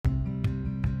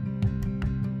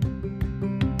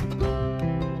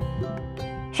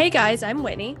Hey guys, I'm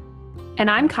Whitney. And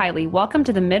I'm Kylie. Welcome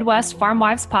to the Midwest Farm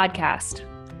Wives Podcast.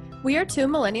 We are two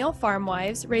millennial farm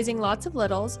wives raising lots of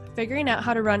littles, figuring out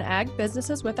how to run ag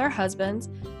businesses with our husbands,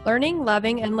 learning,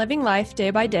 loving, and living life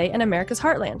day by day in America's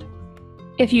heartland.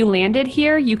 If you landed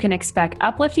here, you can expect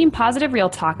uplifting, positive real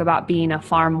talk about being a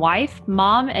farm wife,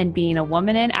 mom, and being a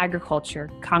woman in agriculture,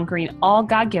 conquering all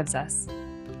God gives us.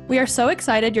 We are so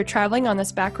excited you're traveling on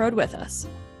this back road with us.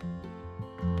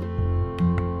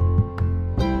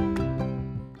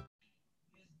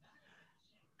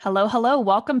 Hello, hello.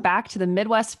 Welcome back to the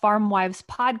Midwest Farm Wives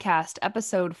Podcast,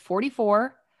 episode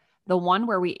 44, the one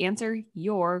where we answer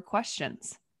your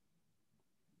questions.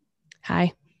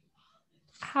 Hi.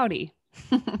 Howdy.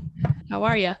 How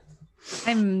are you?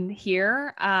 I'm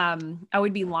here. I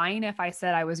would be lying if I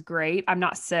said I was great. I'm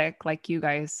not sick like you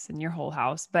guys and your whole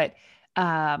house, but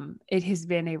it has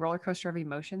been a roller coaster of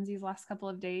emotions these last couple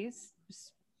of days.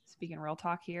 Just speaking real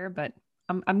talk here, but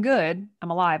I'm good. I'm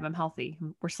alive. I'm healthy.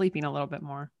 We're sleeping a little bit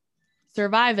more.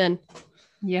 Surviving.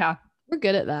 Yeah. We're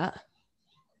good at that.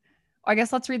 I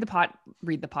guess let's read the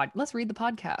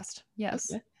podcast.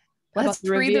 Yes. Okay. Let's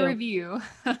read the review.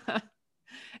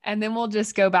 And then we'll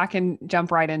just go back and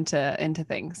jump right into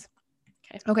things.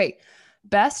 Okay.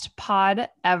 Best pod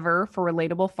ever for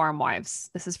relatable farm wives.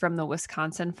 This is from the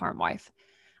Wisconsin Farm Wife.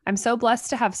 I'm so blessed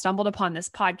to have stumbled upon this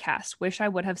podcast. Wish I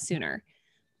would have sooner.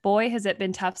 Boy, has it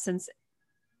been tough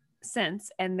since,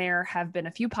 and there have been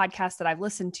a few podcasts that I've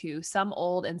listened to, some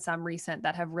old and some recent,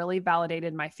 that have really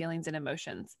validated my feelings and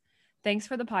emotions. Thanks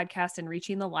for the podcast and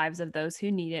reaching the lives of those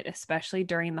who need it, especially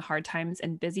during the hard times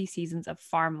and busy seasons of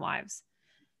farm lives.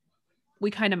 We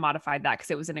kind of modified that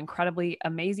because it was an incredibly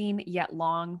amazing yet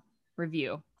long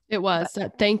review. It was.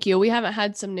 Thank you. We haven't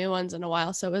had some new ones in a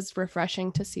while, so it was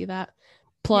refreshing to see that.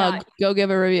 Plug. Yeah. Go give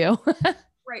a review.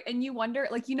 Right. And you wonder,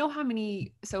 how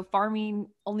many, so farming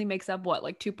only makes up what,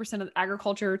 2% of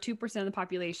agriculture, 2% of the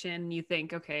population. You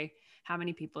think, okay, how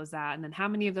many people is that? And then how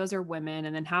many of those are women?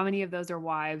 And then how many of those are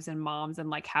wives and moms?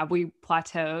 And have we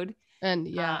plateaued? And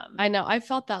yeah, I know I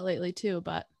felt that lately too,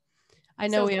 but I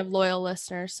know we have loyal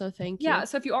listeners. So thank you. Yeah.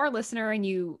 So if you are a listener and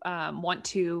you want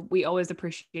to, we always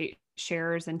appreciate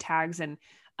shares and tags and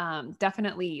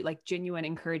definitely genuine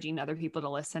encouraging other people to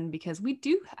listen, because we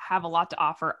do have a lot to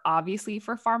offer, obviously,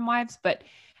 for farm wives, but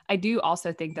I do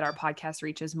also think that our podcast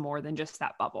reaches more than just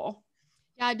that bubble.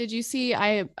 Yeah. Did you see,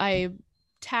 I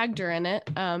tagged her in it.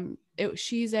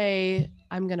 She's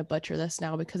I'm going to butcher this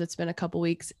now because it's been a couple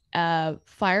weeks,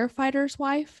 firefighter's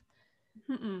wife,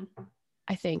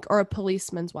 I think, or a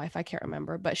policeman's wife. I can't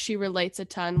remember, but she relates a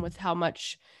ton with how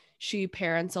much she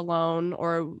parents alone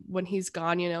or when he's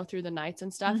gone, through the nights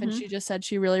and stuff. Mm-hmm. And she just said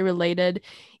she really related,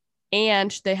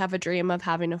 and they have a dream of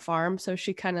having a farm. So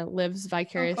she kind of lives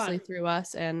vicariously through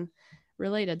us and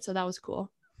related. So that was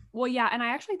cool. Well, yeah. And I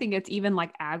actually think it's even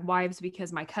ag wives,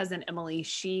 because my cousin Emily,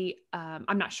 she,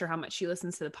 I'm not sure how much she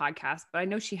listens to the podcast, but I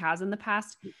know she has in the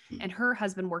past, and her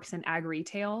husband works in ag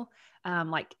retail,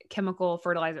 chemical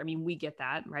fertilizer. I mean, we get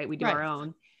that, right? We do our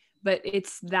own, but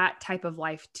it's that type of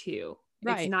life too.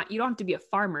 Right. It's not, you don't have to be a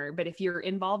farmer, but if you're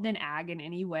involved in ag in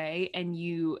any way and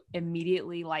you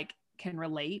immediately can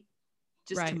relate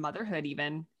just to motherhood,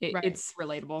 even it's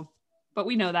relatable, but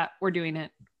we know that we're doing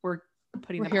it. We're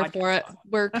here for it.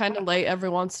 We're kind of late every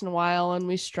once in a while and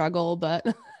we struggle, but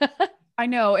I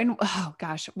know. And oh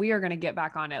gosh, we are going to get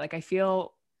back on it. I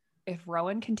feel if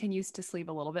Rowan continues to sleep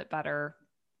a little bit better,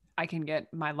 I can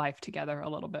get my life together a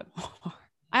little bit more.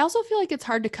 I also feel like it's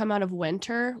hard to come out of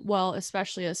winter, well,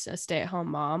 especially as a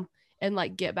stay-at-home mom, and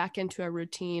get back into a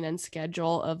routine and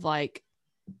schedule of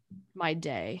my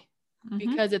day,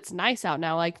 because it's nice out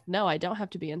now. No, I don't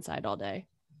have to be inside all day.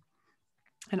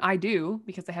 And I do,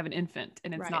 because I have an infant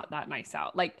and it's not that nice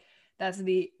out. I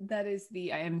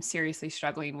am seriously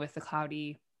struggling with the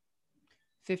cloudy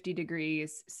 50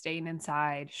 degrees, staying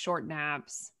inside, short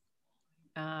naps,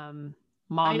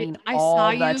 momming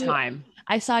all the time.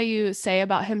 I saw you say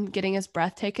about him getting his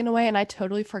breath taken away, and I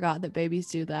totally forgot that babies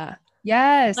do that.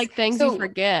 Yes. Things you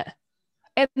forget.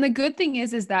 And the good thing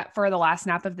is that for the last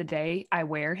nap of the day, I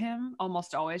wear him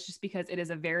almost always, just because it is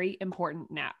a very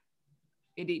important nap.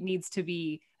 It needs to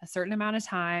be a certain amount of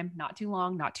time, not too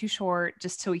long, not too short,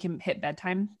 just so we can hit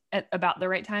bedtime at about the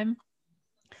right time.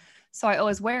 So I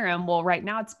always wear him. Well, right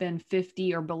now it's been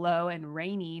 50 or below and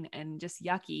raining and just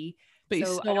yucky. But you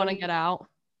still want to get out.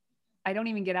 I don't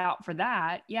even get out for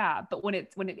that. Yeah. But when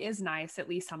it is nice, at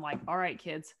least I'm all right,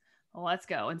 kids, let's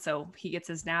go. And so he gets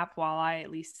his nap while I at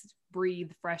least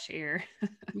breathe fresh air.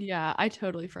 Yeah, I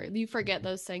totally forget. You forget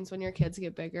those things when your kids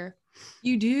get bigger.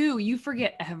 You do. You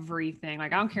forget everything. I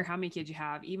don't care how many kids you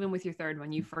have, even with your third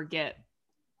one, you forget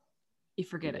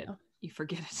it. you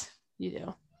forget it. You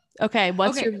do. Okay.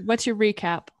 What's your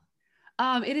recap?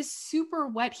 It is super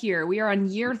wet here. We are on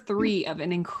year 3 of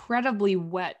an incredibly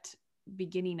wet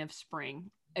beginning of spring.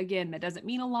 Again, that doesn't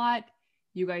mean a lot.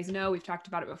 You guys know, we've talked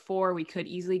about it before. We could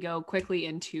easily go quickly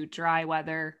into dry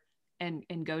weather and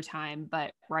go time.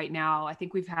 But right now, I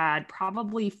think we've had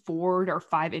probably 4 or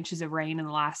 5 inches of rain in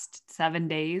the last 7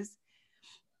 days.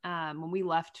 When we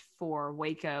left for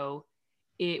Waco,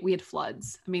 we had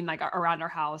floods. I mean, like around our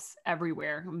house,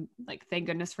 everywhere. Like, thank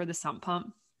goodness for the sump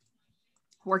pump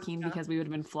working because we would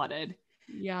have been flooded.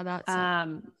 Yeah, that's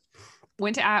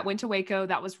went to Waco.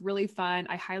 That was really fun.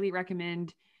 I highly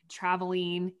recommend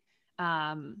traveling.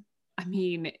 I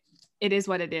mean, it is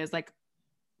what it is. Like,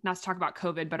 not to talk about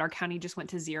COVID, but our county just went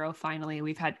to 0 finally.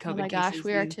 We've had COVID cases. Gosh,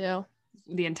 we are too.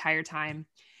 The entire time.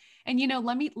 And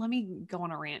let me go on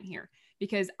a rant here,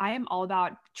 because I am all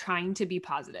about trying to be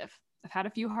positive. I've had a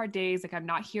few hard days. Like, I'm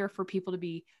not here for people to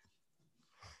be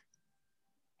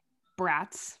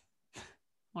brats. I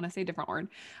want to say a different word.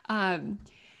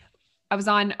 I was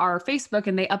on our Facebook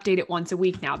and they update it once a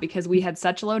week now because we had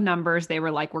such low numbers. They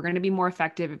were like, we're going to be more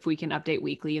effective if we can update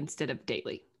weekly instead of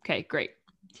daily. Okay, great.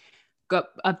 Go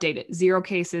update it. 0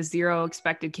 cases, 0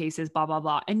 expected cases, blah, blah,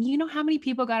 blah. And you know how many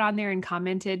people got on there and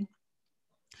commented,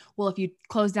 well, if you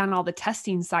close down all the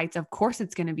testing sites, of course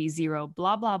it's going to be 0,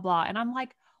 blah, blah, blah. And I'm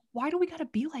like, why do we got to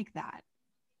be like that?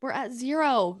 We're at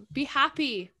 0. Be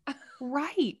happy.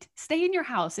 Right. Stay in your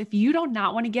house. If you do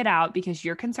not want to get out because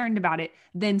you're concerned about it,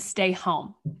 then stay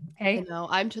home. Okay. I know.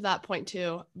 I'm to that point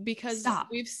too, because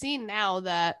we've seen now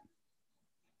that,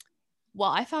 well,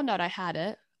 I found out I had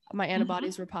it. My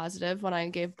antibodies were positive when I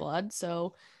gave blood.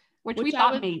 So, which we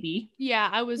thought maybe. Yeah,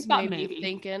 I was maybe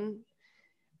thinking,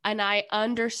 and I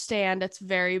understand it's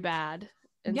very bad.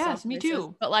 Yes, me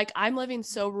too. But like, I'm living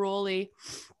so rurally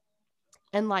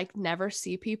and like never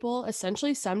see people.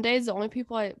 Essentially, some days the only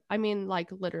people I mean, like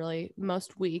literally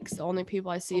most weeks, the only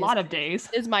people I see a lot of days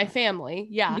is my family.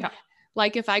 Yeah.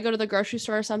 Like if I go to the grocery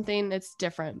store or something, it's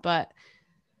different. But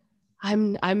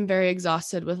I'm very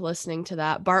exhausted with listening to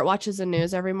that. Bart watches the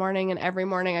news every morning, and every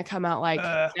morning I come out like,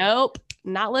 nope,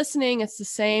 not listening. It's the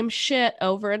same shit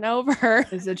over and over.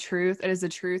 It is the truth. It is the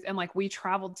truth. And like, we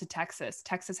traveled to Texas.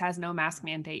 Texas has no mask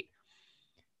mandate.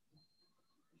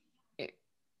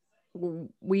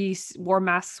 We wore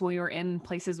masks when we were in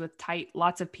places with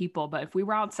lots of people, but if we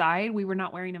were outside, we were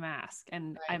not wearing a mask.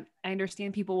 And right. I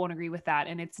understand people won't agree with that.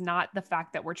 And it's not the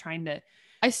fact that we're trying to,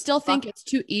 I still think it's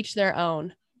to each their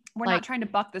own. We're not trying to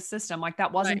buck the system. Like,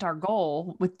 that wasn't our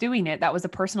goal with doing it. That was a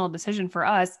personal decision for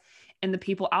us. And the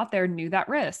people out there knew that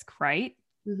risk, right?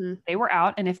 Mm-hmm. They were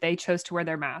out. And if they chose to wear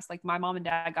their mask, like my mom and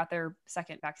dad got their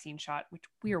second vaccine shot, which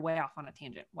we are way off on a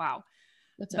tangent. Wow.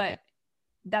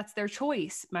 That's their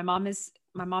choice. My mom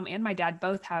and my dad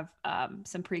both have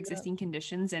some pre-existing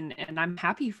conditions, and I'm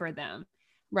happy for them.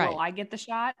 Right. Will I get the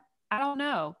shot? I don't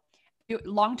know.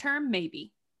 Long term,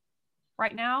 maybe.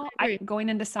 Right now, I'm going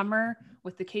into summer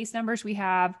with the case numbers we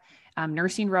have,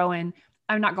 nursing Rowan.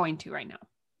 I'm not going to right now.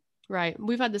 Right.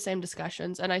 We've had the same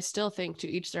discussions, and I still think to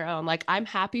each their own. Like, I'm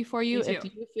happy for you if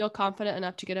you feel confident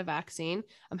enough to get a vaccine.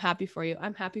 I'm happy for you.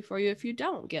 I'm happy for you if you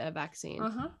don't get a vaccine.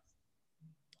 Uh-huh.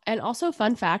 And also,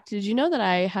 fun fact, did you know that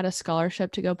I had a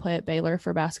scholarship to go play at Baylor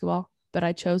for basketball, but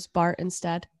I chose Bart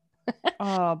instead?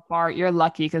 Oh, Bart, you're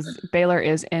lucky because Baylor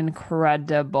is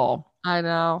incredible. I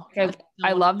know. Okay.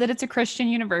 I love that it's a Christian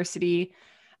university.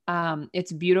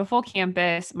 It's a beautiful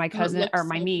campus. My cousin or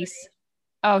my niece.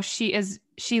 Pretty.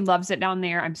 She loves it down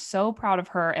there. I'm so proud of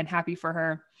her and happy for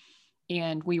her.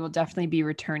 And we will definitely be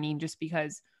returning just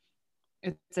because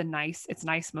it's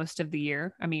nice most of the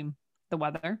year. I mean, the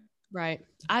weather. Right.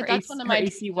 That's one of my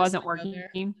AC wasn't working.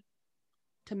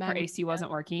 Her AC wasn't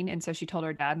working. And so she told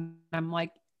her dad, and I'm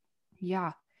like,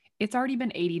 yeah, it's already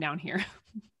been 80 down here.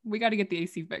 We got to get the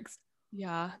AC fixed.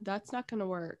 Yeah, that's not going to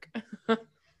work.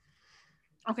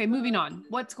 Okay, moving on.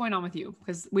 What's going on with you?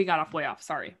 Because we got way off.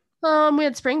 Sorry. We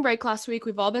had spring break last week.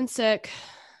 We've all been sick.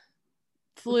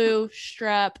 Flu,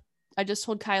 strep. I just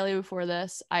told Kylie before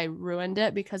this, I ruined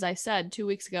it because I said 2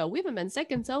 weeks ago, we haven't been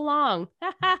sick in so long.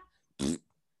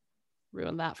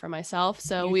 Ruined that for myself.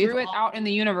 So we threw it out in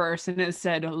the universe and it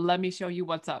said, let me show you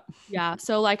what's up. Yeah.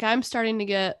 So like, I'm starting to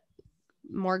get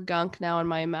more gunk now in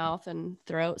my mouth and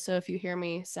throat. So if you hear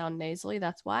me sound nasally,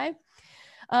 that's why.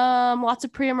 Lots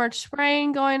of pre-emerge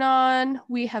spraying going on.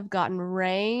 We have gotten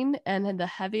rain and the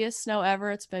heaviest snow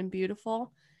ever. It's been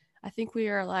beautiful. I think we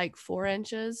are like 4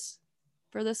 inches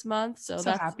for this month. So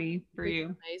that's happy for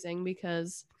you. Amazing,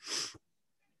 because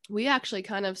we actually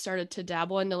kind of started to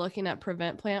dabble into looking at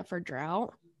Prevent Plant for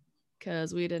drought.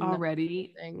 because we didn't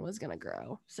already know anything was gonna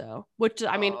grow. So, which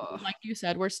I mean, like you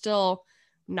said, we're still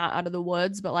not out of the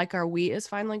woods, but like our wheat is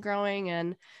finally growing,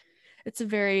 and it's a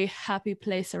very happy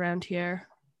place around here.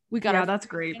 We got that's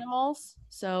great animals,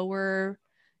 so we're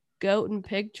goat and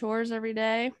pig chores every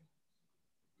day.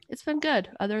 It's been good,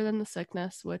 other than the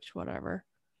sickness, which whatever.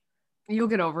 You'll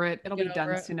get over it. It'll be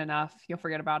done soon enough. You'll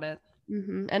forget about it.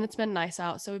 Mm-hmm. And it's been nice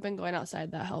out, so we've been going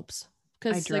outside. That helps,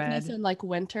 because sickness in like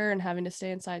winter and having to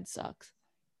stay inside sucks.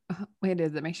 It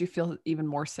is. It makes you feel even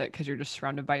more sick because you're just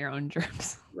surrounded by your own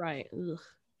germs. Right. Ugh.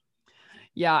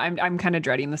 Yeah, I'm kind of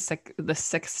dreading the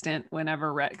sick stint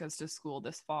whenever Rhett goes to school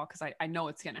this fall, because I know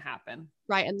it's gonna happen.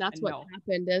 Right, and that's what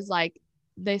happened is like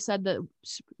they said that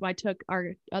I took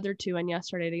our other two in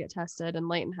yesterday to get tested, and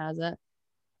Layton has it,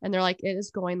 and they're like, it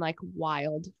is going like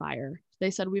wildfire.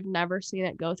 They said we've never seen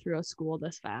it go through a school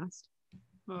this fast.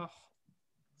 Ugh.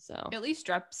 So at least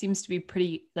strep seems to be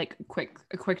pretty like a quick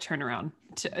turnaround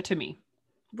to me.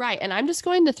 Right. And I'm just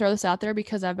going to throw this out there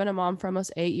because I've been a mom for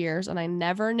almost 8 years, and I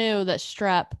never knew that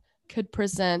strep could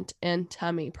present in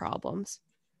tummy problems.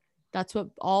 That's what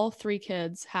all 3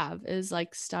 kids have, is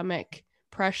like stomach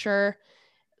pressure.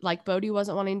 Like Bodhi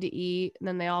wasn't wanting to eat, and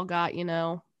then they all got,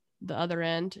 the other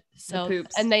end. So,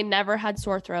 and they never had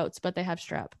sore throats, but they have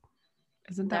strep.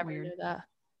 Isn't that weird? Knew that.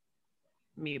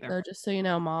 Me either. So just so you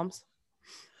know, moms.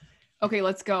 Okay,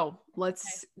 let's go.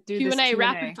 Let's do Q&A, this Q&A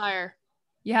rapid fire.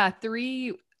 Yeah,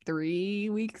 three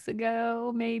weeks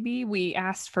ago, maybe, we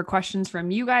asked for questions from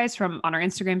you guys on our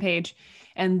Instagram page.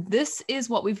 And this is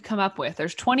what we've come up with.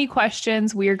 There's 20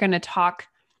 questions. We are going to talk.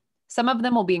 Some of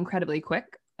them will be incredibly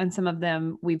quick, and some of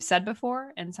them we've said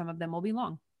before, and some of them will be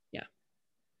long. Yeah.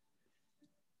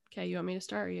 Okay, you want me to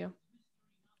start, or you?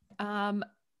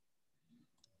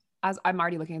 As I'm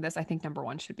already looking at this, I think number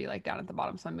 1 should be like down at the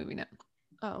bottom, so I'm moving it.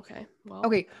 Oh, okay. Well.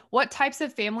 Okay. What types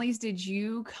of families did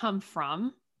you come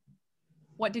from?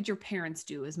 What did your parents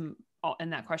do is in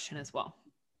that question as well.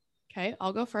 Okay,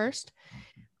 I'll go first.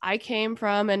 I came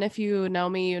from, and if you know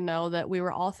me, you know that we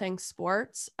were all things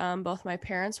sports. Both my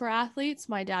parents were athletes.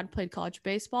 My dad played college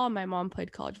baseball, and my mom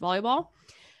played college volleyball.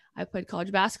 I played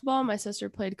college basketball. My sister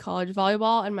played college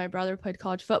volleyball, and my brother played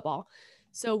college football.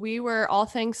 So we were all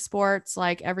things sports,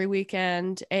 like every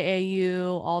weekend,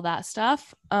 AAU, all that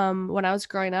stuff. When I was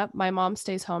growing up, my mom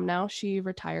stays home now. She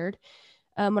retired.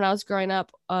 When I was growing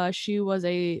up, she was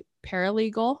a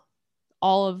paralegal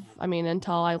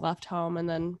until I left home, and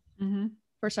then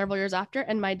for several years after.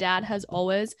 And my dad has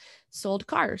always sold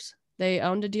cars. They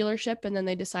owned a dealership, and then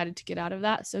they decided to get out of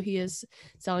that. So he is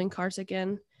selling cars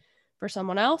again for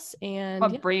someone else. And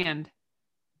what brand?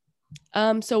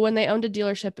 So when they owned a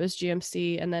dealership, it was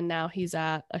GMC, and then now he's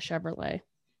at a Chevrolet.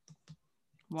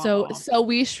 Wow. So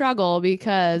we struggle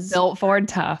because built Ford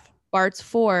tough. Bart's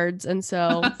Fords, and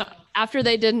so after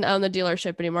they didn't own the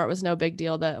dealership anymore, it was no big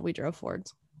deal that we drove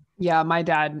Fords. Yeah, my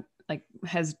dad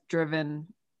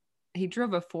he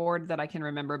drove a Ford that I can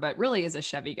remember, but really is a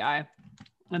Chevy guy.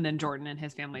 And then Jordan and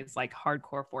his family is like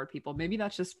hardcore Ford people. Maybe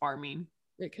that's just farming.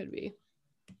 It could be.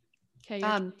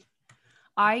 Okay.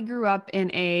 I grew up in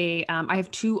I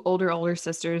have 2 older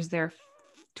sisters. They're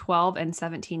 12 and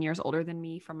 17 years older than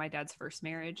me from my dad's first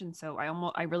marriage. And so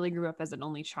I really grew up as an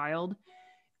only child.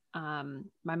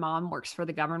 My mom works for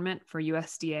the government for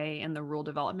USDA and the rural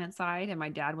development side. And my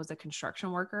dad was a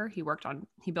construction worker. He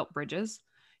built bridges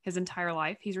his entire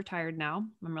life. He's retired now.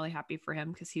 I'm really happy for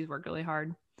him because he's worked really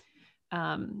hard.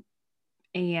 And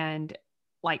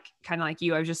like, kind of like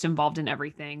you, I was just involved in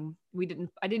everything.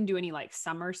 I didn't do any like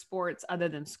summer sports other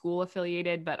than school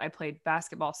affiliated, but I played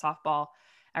basketball, softball.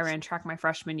 I ran track my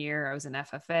freshman year. I was in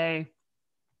FFA. I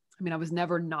mean, I was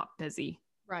never not busy.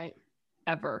 Right.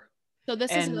 Ever. So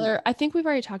this is another, I think we've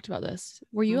already talked about this.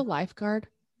 Were you a lifeguard?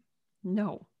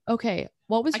 No. Okay.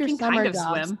 What was your summer jobs?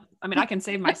 Swim. I mean, I can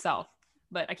save myself,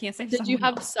 but I can't save Did you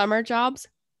have summer jobs?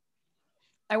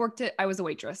 I was a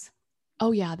waitress.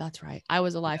 Oh yeah, that's right. I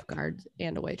was a lifeguard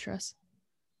and a waitress.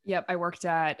 Yep. I worked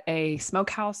at a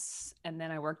smokehouse, and then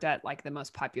I worked at like the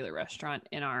most popular restaurant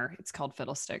it's called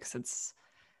Fiddlesticks. It's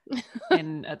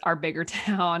in our bigger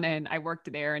town. And I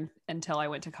worked there until I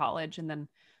went to college. And then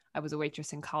I was a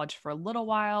waitress in college for a little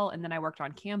while. And then I worked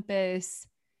on campus.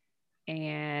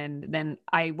 And then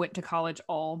I went to college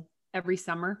every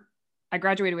summer. I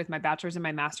graduated with my bachelor's and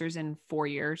my master's in 4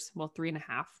 years. Well,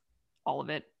 3.5, all of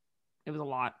it. It was a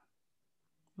lot.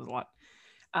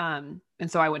 And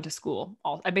so I went to school.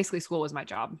 School was my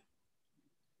job.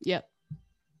 Yep.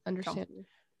 Understand.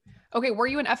 Okay. Were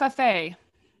you an FFA?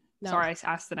 No. Sorry, I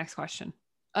asked the next question.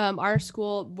 Our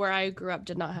school where I grew up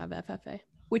did not have FFA.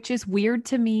 Which is weird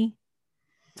to me.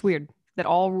 It's weird that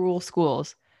all rural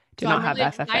schools to So not I'm have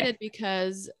really FFA. excited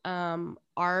because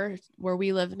where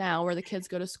we live now, where the kids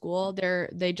go to school,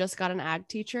 they just got an ag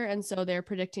teacher, and so they're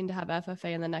predicting to have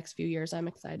FFA in the next few years. I'm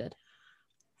excited.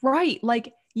 Right.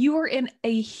 Like you are in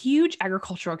a huge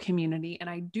agricultural community, and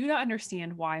I do not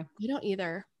understand why I don't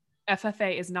either.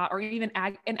 FFA is not, or even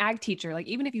an ag teacher. Like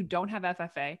even if you don't have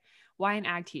FFA, why an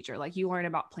ag teacher? Like you learn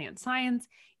about plant science,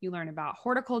 you learn about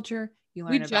horticulture, you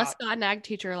learn We about just got an ag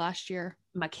teacher last year.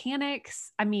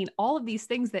 mechanics. I mean, all of these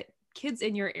things that kids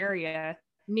in your area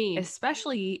need,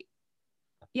 especially,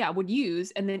 would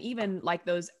use. And then even like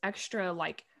those extra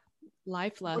like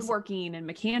life lessons, woodworking and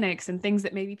mechanics and things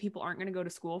that maybe people aren't going to go to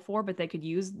school for, but they could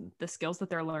use the skills that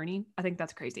they're learning. I think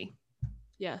that's crazy.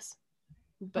 Yes.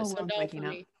 But so no for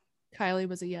me. Kylie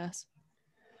was a yes.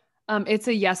 It's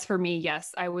a yes for me.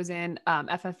 Yes. I was in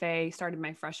FFA, started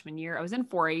my freshman year. I was in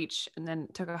 4-H and then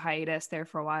took a hiatus there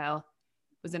for a while.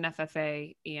 Was in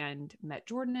FFA and met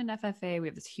Jordan in FFA. We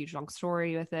have this huge long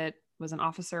story with it. Was an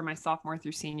officer my sophomore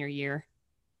through senior year.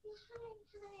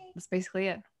 That's basically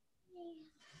it.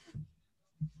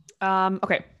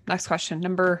 Okay, next question.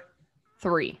 Number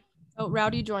 3. Oh,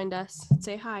 Rowdy joined us.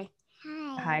 Say hi.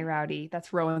 Hi, Rowdy.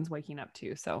 That's Rowan's waking up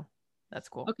too, so that's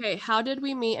cool. Okay, how did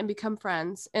we meet and become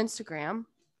friends? Instagram.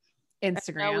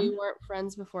 No, we weren't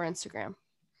friends before Instagram.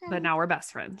 But now we're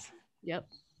best friends. Yep.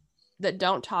 That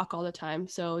don't talk all the time.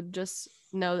 So just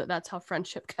know that that's how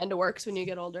friendship kind of works when you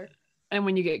get older. And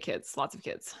when you get kids, lots of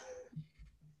kids.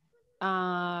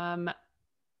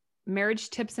 Marriage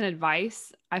tips and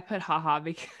advice. I put haha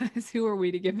because who are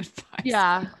we to give advice?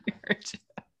 Yeah. On marriage?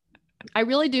 I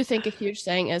really do think a huge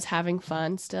thing is having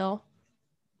fun still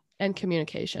and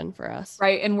communication for us.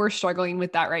 Right. And we're struggling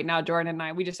with that right now. Jordan and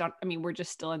I, we just don't, I mean, we're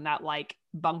just still in that like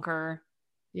bunker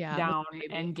down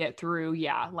and get through.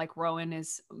 Yeah. Like Rowan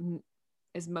is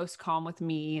most calm with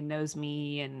me and knows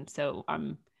me. And so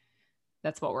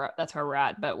that's where we're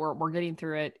at, but we're getting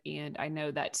through it. And I know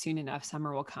that soon enough,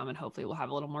 summer will come and hopefully we'll have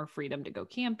a little more freedom to go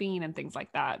camping and things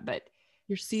like that. But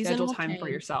your season schedule time for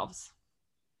yourselves.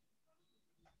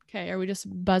 Okay. Are we just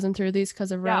buzzing through these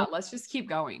because of Rowan? Yeah, let's just keep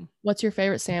going. What's your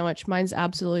favorite sandwich? Mine's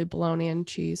absolutely bologna and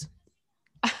cheese.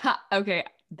 Okay.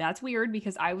 That's weird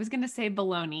because I was going to say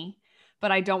bologna, but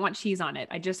I don't want cheese on it.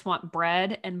 I just want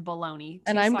bread and bologna.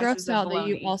 And I'm grossed out that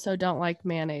you also don't like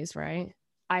mayonnaise, right?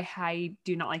 I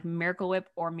do not like Miracle Whip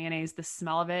or mayonnaise. The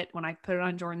smell of it when I put it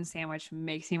on Jordan's sandwich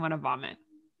makes me want to vomit.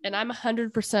 And I'm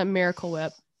 100% Miracle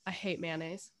Whip. I hate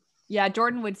mayonnaise. Yeah,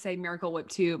 Jordan would say Miracle Whip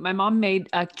too. My mom made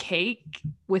a cake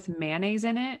with mayonnaise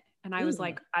in it. And I was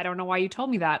like, I don't know why you told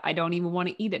me that. I don't even want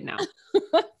to eat it now.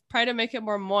 Probably to make it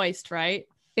more moist, right?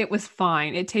 It was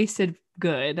fine. It tasted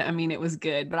good. I mean, it was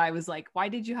good. But I was like, why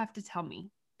did you have to tell me?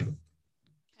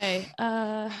 Hey,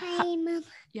 hi, Mom.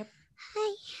 Yep.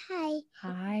 Hi.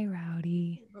 Hi,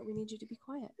 Rowdy. But we need you to be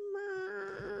quiet.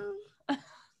 Mom.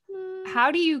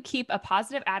 How do you keep a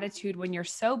positive attitude when you're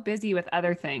so busy with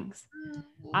other things?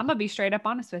 I'm going to be straight up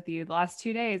honest with you. The last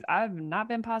 2 days, I've not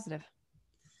been positive.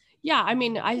 Yeah. I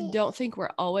mean, I don't think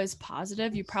we're always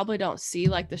positive. You probably don't see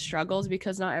like the struggles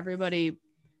because not everybody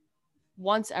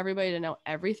wants everybody to know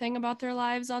everything about their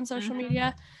lives on social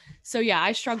media. So yeah,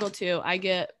 I struggle too. I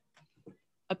get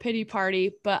a pity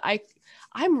party, but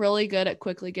I'm really good at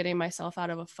quickly getting myself out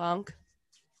of a funk.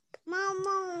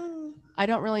 Mama. I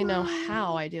don't really know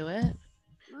how I do it.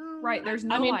 Right. There's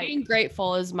no being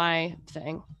grateful is my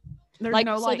thing. There's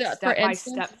no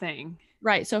step-by-step thing.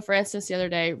 Right. So for instance, the other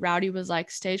day, Rowdy was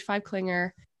like stage 5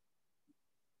 clinger.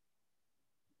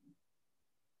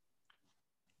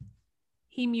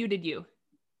 He muted you.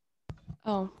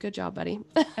 Oh, good job, buddy.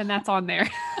 And that's on there.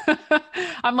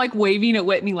 I'm like waving at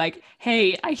Whitney like,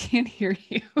 hey, I can't hear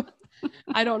you.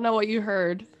 I don't know what you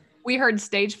heard. We heard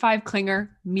stage 5 clinger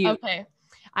mute. Okay.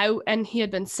 And he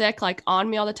had been sick, like on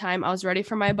me all the time. I was ready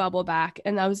for my bubble back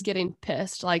and I was getting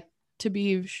pissed. Like, to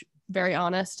be very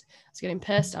honest, I was getting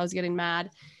pissed. I was getting mad.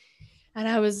 And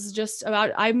I was just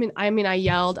about, I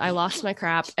yelled, I lost my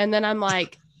crap. And then I'm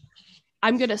like,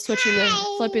 I'm good at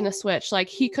flipping the switch. Like,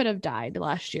 he could have died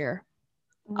last year.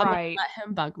 Right. Let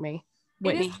him bug me.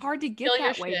 Whitney. It is hard to get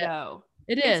that way though.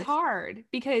 It's hard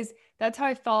because that's how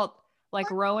I felt. Like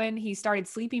Rowan, he started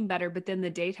sleeping better, but then the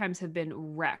daytimes have been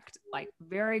wrecked, like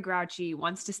very grouchy,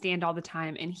 wants to stand all the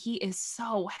time. And he is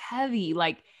so heavy.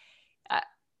 Like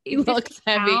he looks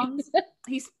heavy.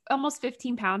 He's almost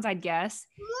 15 pounds, I'd guess.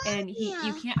 And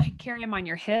you can't carry him on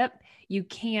your hip. You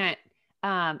can't,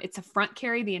 it's a front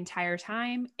carry the entire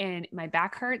time. And my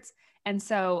back hurts. And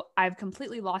so I've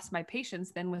completely lost my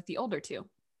patience then with the older two.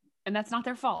 And that's not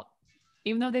their fault,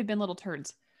 even though they've been little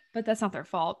turds, but that's not their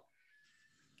fault.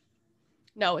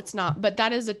 No, it's not. But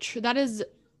that is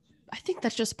think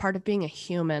that's just part of being a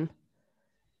human.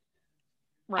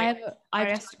 Right.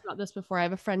 I've talked about this before. I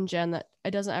have a friend, Jen, that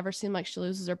it doesn't ever seem like she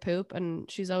loses her poop,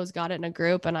 and she's always got it in a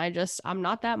group. And I'm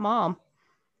not that mom.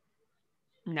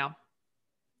 No.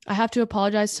 I have to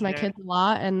apologize to my kids a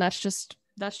lot, and that's just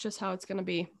how it's gonna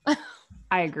be.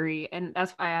 I agree. And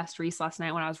that's why I asked Reese last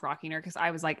night when I was rocking her, because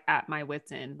I was like at my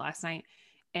wit's end last night.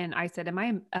 And I said, am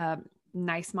I a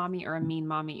nice mommy or a mean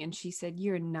mommy? And she said,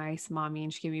 you're a nice mommy.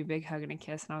 And she gave me a big hug and a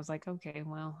kiss. And I was like, okay,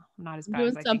 well, I'm not as bad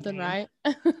as I something think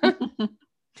right.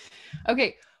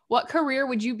 Okay. What career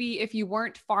would you be if you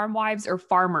weren't farm wives or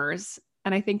farmers?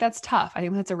 And I think that's tough. I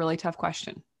think that's a really tough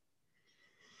question.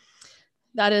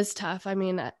 That is tough. I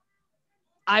mean,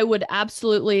 I would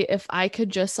absolutely, if I could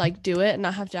just like do it and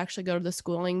not have to actually go to the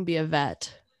schooling, be a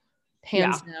vet,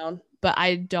 hands down. But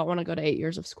I don't want to go to 8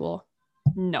 years of school.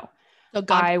 No. So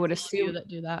God, I would assume that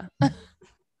do that.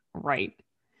 Right.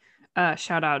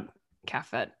 Shout out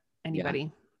CAFET,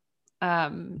 anybody. Yeah.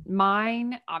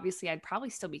 Mine, obviously, I'd probably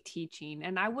still be teaching,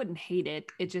 and I wouldn't hate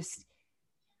it. It just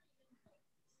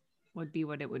would be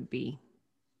what it would be.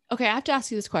 Okay, I have to ask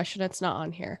you this question. It's not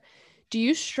on here. Do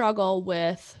you struggle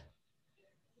with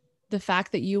the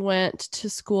fact that you went to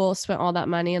school, spent all that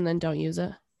money, and then don't use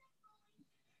it?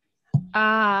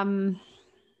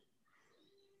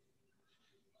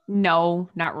 No,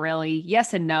 not really.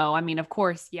 Yes and no. I mean, of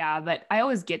course, yeah, but I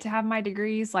always get to have my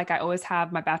degrees. Like I always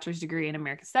have my bachelor's degree in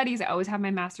American Studies. I always have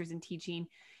my master's in teaching.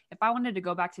 If I wanted to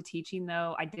go back to teaching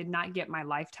though, I did not get my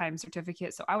lifetime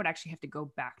certificate. So I would actually have to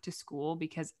go back to school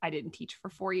because I didn't teach for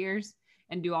 4 years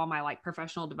and do all my like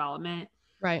professional development.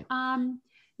 Right.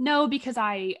 No, because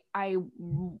I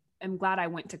am glad I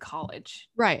went to college.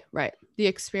 Right. The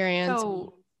experience.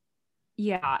 So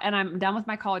yeah. And I'm done with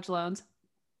my college loans.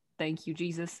 Thank you,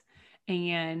 Jesus.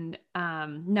 And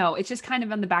no, it's just kind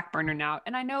of on the back burner now.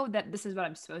 And I know that this is what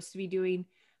I'm supposed to be doing.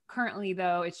 Currently,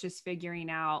 though, it's just figuring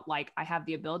out, like, I have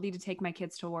the ability to take my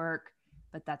kids to work,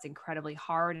 but that's incredibly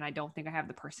hard. And I don't think I have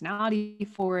the personality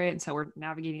for it. And so we're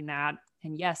navigating that.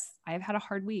 And yes, I have had a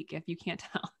hard week, if you can't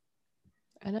tell.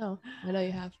 I know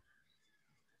you have.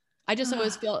 I just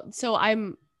always feel, so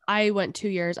I went 2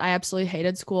 years. I absolutely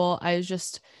hated school.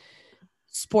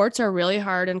 Sports are really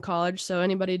hard in college. So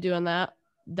anybody doing that,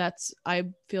 I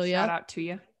feel Shout out to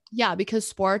you. Yeah, because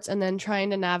sports and then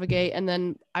trying to navigate. And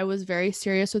then I was very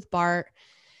serious with Bart.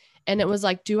 And it was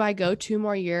like, do I go 2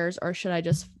 more years or should I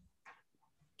just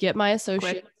get my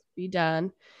associate, be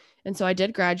done? And so I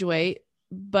did graduate.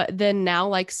 But then now,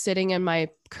 like sitting in my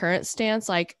current stance,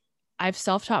 like I've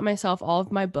self-taught myself all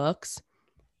of my books.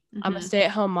 Mm-hmm. I'm a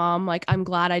stay-at-home mom. Like I'm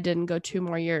glad I didn't go 2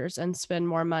 more years and spend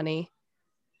more money.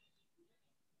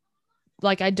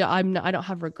 Like I don't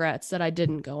have regrets that I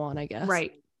didn't go on, I guess.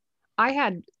 Right. I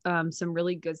had some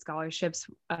really good scholarships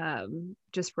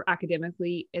just for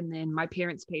academically. And then my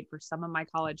parents paid for some of my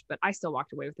college, but I still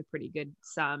walked away with a pretty good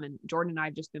sum. And Jordan and I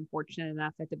have just been fortunate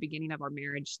enough at the beginning of our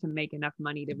marriage to make enough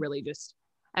money to really just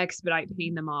expedite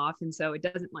paying them off. And so it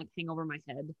doesn't like hang over my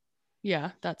head.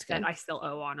 Yeah, that's good. That I still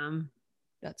owe on them.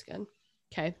 That's good.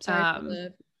 Okay. Sorry for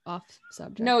the off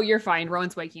subject. No, you're fine.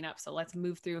 Rowan's waking up. So let's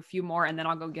move through a few more and then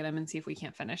I'll go get him and see if we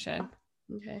can't finish it.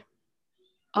 Okay.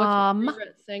 What's your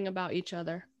favorite thing about each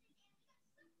other?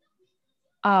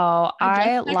 Oh,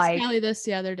 I like Callie this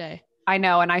the other day. I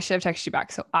know, and I should have texted you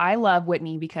back. So I love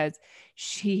Whitney because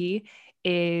she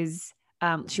is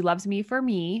she loves me for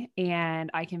me, and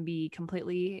I can be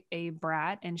completely a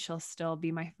brat and she'll still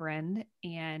be my friend,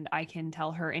 and I can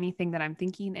tell her anything that I'm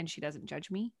thinking and she doesn't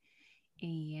judge me.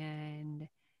 And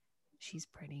she's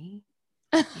pretty.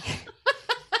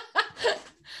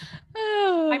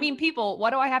 I mean, people,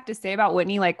 what do I have to say about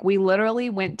Whitney? Like we literally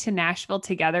went to Nashville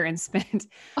together and spent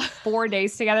 4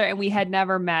 days together and we had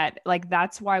never met. Like,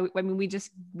 that's why, we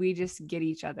just get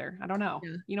each other. I don't know.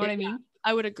 Yeah. You know what I mean?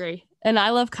 I would agree. And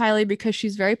I love Kylie because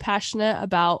she's very passionate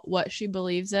about what she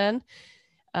believes in.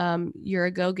 You're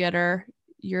a go-getter.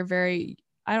 You're very,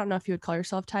 I don't know if you would call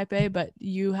yourself type A, but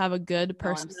you have a good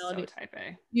personality. I'm so type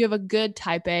A. You have a good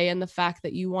type A, and the fact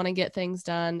that you want to get things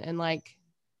done and like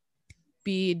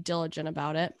be diligent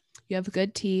about it. You have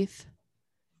good teeth.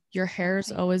 Your hair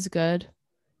is always good,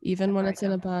 even when it's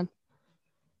in a bun.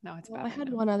 No, it's bad. I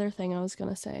had one other thing I was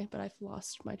going to say, but I've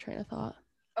lost my train of thought.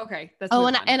 Okay.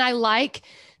 And I like,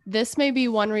 this may be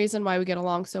one reason why we get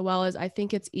along so well, is I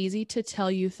think it's easy to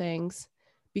tell you things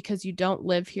because you don't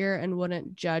live here and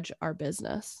wouldn't judge our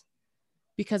business.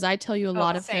 Because I tell you a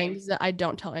lot of things that I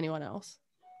don't tell anyone else.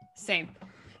 Same.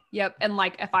 Yep. And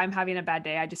like, if I'm having a bad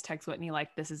day, I just text Whitney,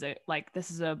 like, this is a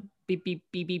beep, beep,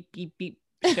 beep, beep, beep, beep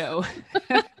show.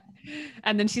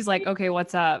 And then she's like, okay,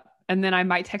 what's up? And then I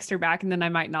might text her back and then I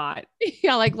might not.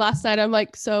 Yeah. Like last night, I'm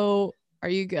like, so are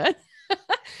you good?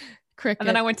 Cricket. And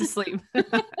then I went to sleep.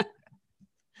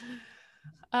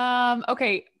 Okay.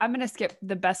 I'm going to skip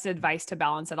the best advice to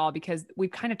balance it all because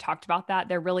we've kind of talked about that.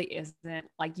 There really isn't.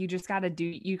 Like, you got to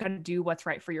do what's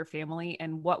right for your family.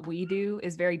 And what we do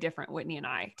is very different, Whitney and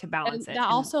I, to balance it. That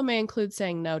also may include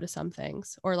saying no to some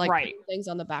things or like right. putting things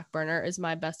on the back burner is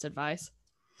my best advice.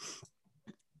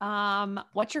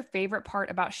 What's your favorite part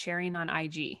about sharing on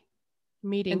IG?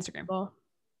 Meeting people.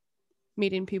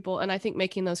 And I think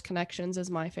making those connections is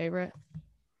my favorite.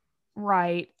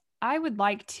 Right. I would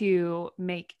like to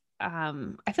make, I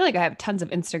feel like I have tons of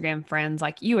Instagram friends.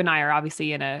 Like you and I are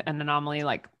obviously in an anomaly.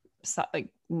 Like I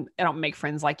don't make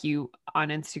friends like you on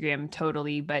Instagram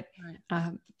totally, but,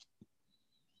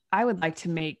 I would like to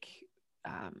make,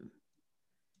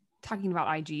 talking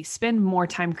about IG, spend more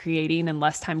time creating and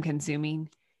less time consuming.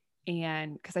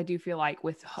 And because I do feel like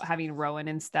with having Rowan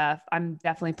and stuff, I'm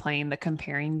definitely playing the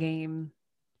comparing game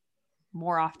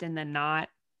more often than not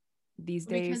these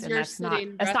days. And that's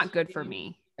not good for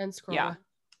me. And scrolling.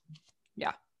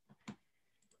 Yeah.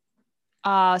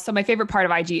 So my favorite part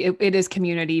of IG, it is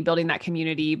community, building that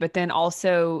community, but then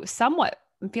also somewhat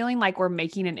feeling like we're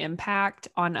making an impact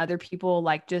on other people.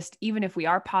 Like just even if we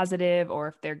are positive or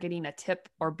if they're getting a tip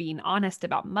or being honest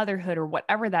about motherhood or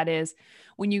whatever that is,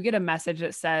 when you get a message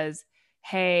that says,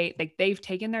 hey, like they've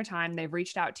taken their time, they've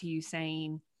reached out to you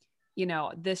saying, you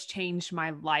know, this changed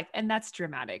my life. And that's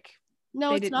dramatic.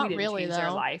 No, it's not really change their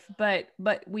life, but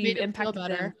we've impacted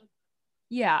them.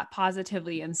 Yeah.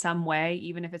 Positively in some way,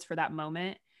 even if it's for that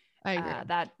moment. I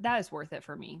agree. That is worth it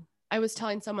for me. I was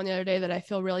telling someone the other day that I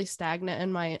feel really stagnant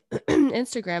in my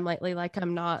Instagram lately. Like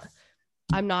I'm not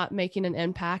making an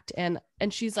impact. And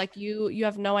she's like, you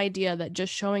have no idea that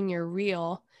just showing your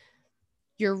real,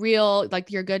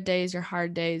 like your good days, your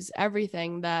hard days,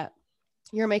 everything, that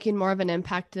you're making more of an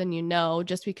impact than you know,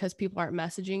 just because people aren't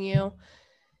messaging you.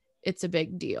 It's a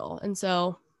big deal. And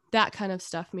so that kind of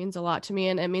stuff means a lot to me.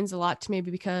 And it means a lot to me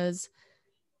because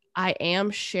I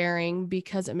am sharing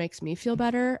because it makes me feel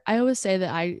better. I always say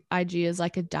that IG is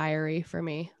like a diary for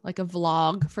me, like a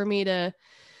vlog for me to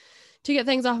get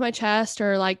things off my chest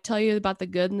or like tell you about the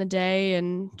good in the day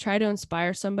and try to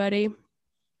inspire somebody.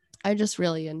 I just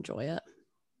really enjoy it.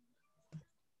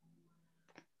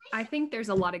 I think there's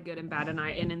a lot of good and bad in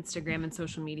Instagram and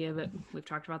social media, but we've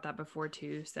talked about that before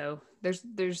too. So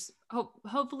there's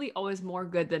hopefully always more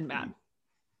good than bad.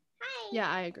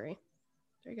 Yeah, I agree.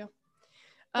 There you go.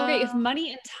 Okay, if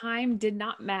money and time did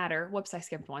not matter, whoops, I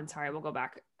skipped one. Sorry, we'll go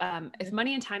back. If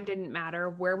money and time didn't matter,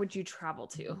 where would you travel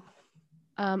to?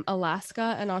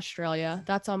 Alaska and Australia.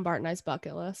 That's on Bart and I's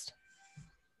bucket list.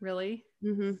 Really?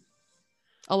 Mm-hmm.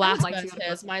 Alaska is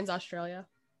his. Mine's Australia.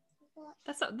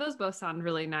 Those both sound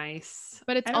really nice.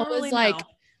 But it's always really like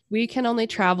we can only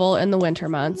travel in the winter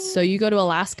months. So you go to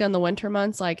Alaska in the winter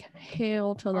months, like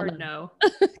hail to the no.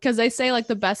 Because they say like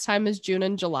the best time is June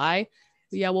and July.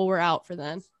 Yeah, well, we're out for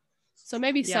then. So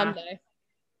maybe someday.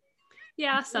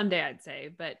 Yeah, someday I'd say,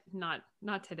 but not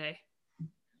today.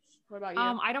 What about you?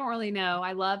 I don't really know.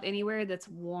 I love anywhere that's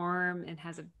warm and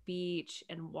has a beach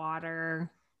and water.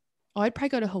 Oh, I'd probably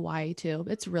go to Hawaii too.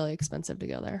 It's really expensive to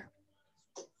go there.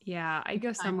 Yeah, I'd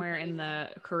go somewhere in the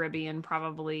Caribbean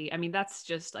probably. I mean, that's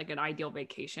just like an ideal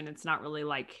vacation. It's not really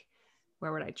like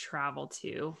where would I travel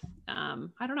to?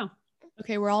 I don't know.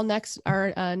 Okay, our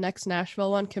next Nashville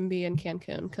one can be in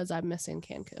Cancun because I'm missing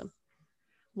Cancun.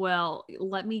 Well,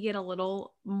 let me get a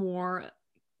little more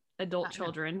adult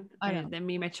children. And then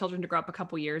me and my children to grow up a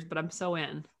couple years, but I'm so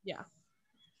in. Yeah.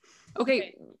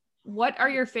 Okay. What are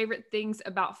your favorite things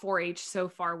about 4-H so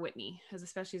far, Whitney,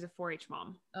 especially as a 4-H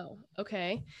mom? Oh,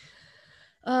 okay.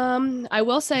 I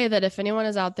will say that if anyone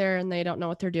is out there and they don't know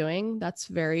what they're doing, that's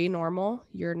very normal.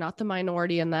 You're not the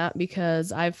minority in that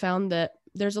because I've found that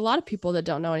there's a lot of people that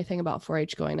don't know anything about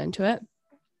 4-H going into it.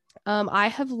 I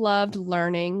have loved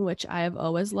learning, which I have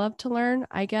always loved to learn,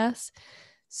 I guess.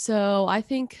 So I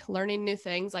think learning new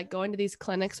things, like going to these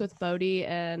clinics with Bodhi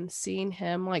and seeing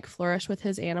him like flourish with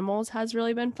his animals has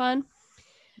really been fun.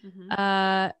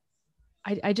 Mm-hmm.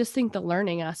 I just think the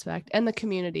learning aspect and the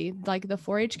community, like the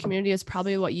 4-H community is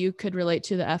probably what you could relate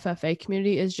to. The FFA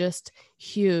community is just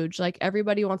huge. Like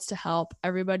everybody wants to help.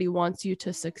 Everybody wants you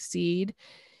to succeed.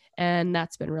 And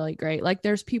that's been really great. Like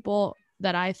there's people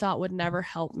that I thought would never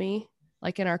help me,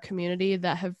 like in our community,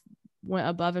 that have went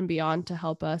above and beyond to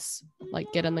help us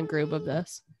like get in the groove of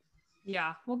this.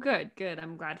 Yeah. Well, good.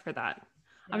 I'm glad for that.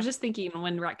 Yeah. I was just thinking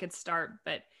when Rhett could start,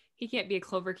 but he can't be a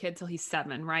Clover kid till he's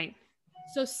 7, right?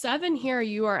 So 7 here,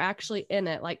 you are actually in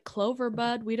it. Like Clover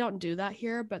Bud, we don't do that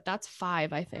here, but that's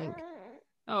 5, I think.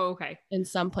 Oh, okay. In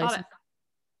some places.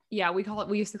 Yeah, we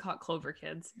used to call it Clover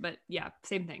Kids, but yeah,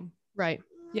 same thing. Right.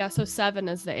 Yeah, so 7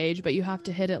 is the age, but you have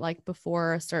to hit it like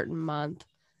before a certain month.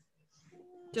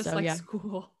 Just so, like yeah.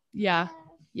 school. Yeah.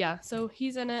 Yeah. So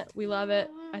he's in it. We love it.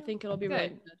 I think it'll be really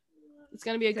good. It's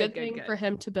going to be a good thing for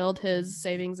him to build his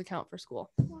savings account for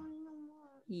school.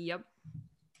 Yep.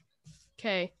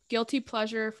 Okay. Guilty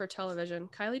pleasure for television.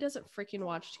 Kylie doesn't freaking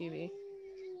watch TV.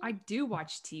 I do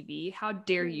watch TV. How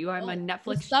dare you? I'm a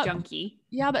Netflix junkie.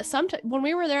 Yeah, but sometimes when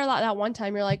we were there that one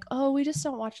time, you're like, oh, we just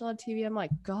don't watch a lot of TV. I'm like,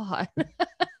 God.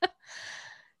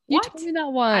 You told me that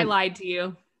one. I lied to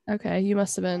you. Okay, you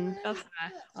must have been.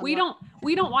 We don't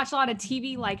watch a lot of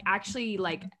TV, like actually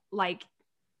like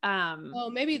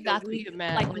oh, maybe that's what you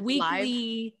meant. Like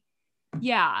weekly. Live?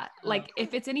 Yeah, like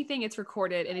if it's anything, it's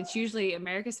recorded, and it's usually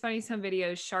America's Funniest Home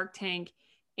Videos, Shark Tank,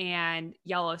 and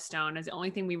Yellowstone is the only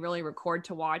thing we really record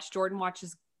to watch. Jordan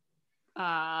watches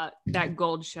that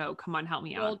Gold show. Come on, help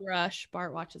me out. Gold Rush.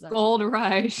 Bart watches that. Gold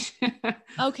Rush.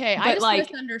 Okay, I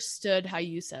just misunderstood how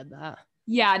you said that.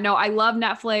 Yeah, no, I love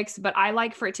Netflix, but I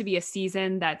like for it to be a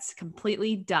season that's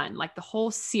completely done, like the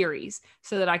whole series,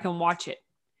 so that I can watch it.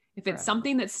 If it's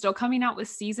something that's still coming out with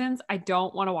seasons, I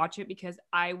don't want to watch it because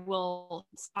I will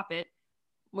stop it,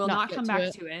 will not come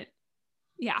back to it.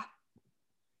 Yeah.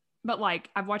 But like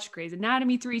I've watched Grey's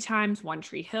Anatomy 3 times, One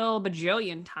Tree Hill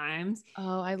bajillion times.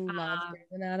 Oh, I love Grey's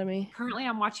Anatomy. Currently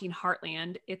I'm watching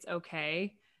Heartland. It's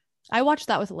okay. I watched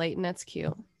that with Leighton. It's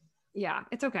cute. Yeah,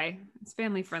 it's okay. It's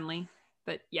family friendly.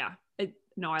 But yeah,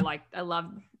 I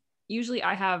love, usually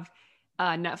I have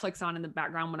Netflix on in the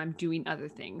background when I'm doing other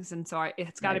things. And so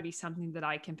it's got to be something that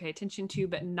I can pay attention to,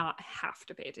 but not have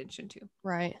to pay attention to.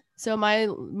 Right. So my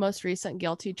most recent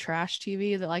guilty trash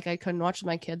TV that like I couldn't watch with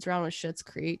my kids around was Schitt's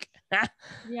Creek.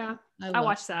 Yeah, I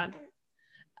watched that.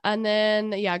 And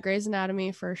then, yeah, Grey's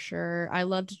Anatomy for sure. I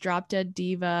loved Drop Dead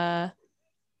Diva.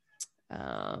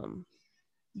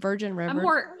 Virgin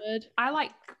River. I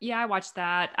watched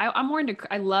that. I'm more into,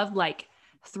 I love like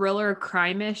thriller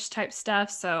crime-ish type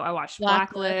stuff. So I watched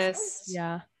Blacklist.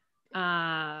 Yeah.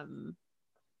 Dexter.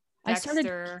 I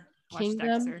started Kingdom.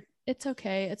 Dexter. It's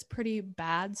okay. It's pretty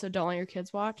bad. So don't let your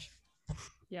kids watch.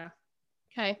 Yeah.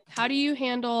 Okay. How do you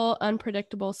handle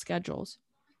unpredictable schedules?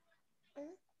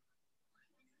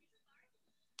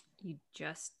 You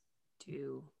just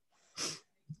do.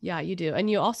 Yeah, you do. And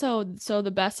you also, so the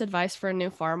best advice for a new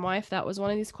farm wife, that was one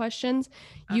of these questions.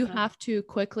 You have to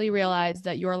quickly realize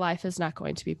that your life is not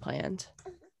going to be planned.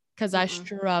 Because I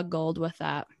struggled with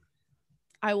that.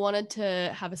 I wanted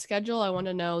to have a schedule. I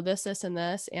wanted to know this, and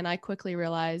this. And I quickly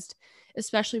realized,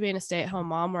 especially being a stay-at-home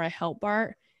mom where I help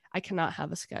Bart, I cannot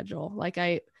have a schedule. Like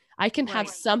I can have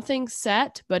something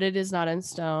set, but it is not in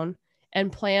stone.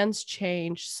 And plans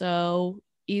change so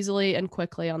easily and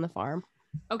quickly on the farm.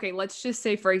 Okay, let's just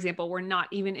say, for example, we're not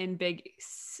even in big,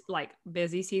 like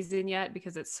busy season yet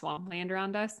because it's swampland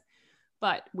around us.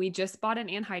 But we just bought an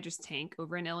anhydrous tank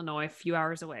over in Illinois, a few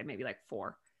hours away, maybe like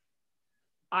 4.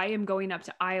 I am going up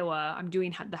to Iowa. I'm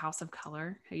doing the House of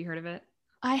Color. Have you heard of it?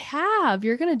 I have.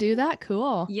 You're going to do that?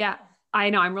 Cool. Yeah,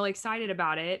 I know. I'm really excited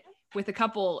about it with a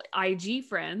couple IG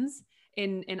friends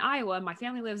in Iowa. My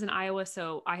family lives in Iowa.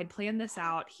 So I had planned this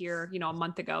out here, a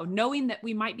month ago, knowing that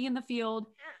we might be in the field,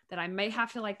 that I may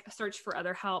have to like search for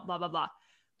other help, blah, blah, blah.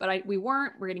 But we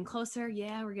weren't. We're getting closer.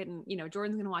 Yeah, we're getting,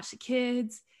 Jordan's going to watch the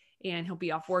kids and he'll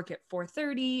be off work at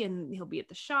 4:30 and he'll be at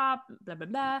the shop, blah, blah,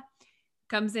 blah.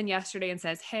 Comes in yesterday and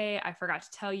says, hey, I forgot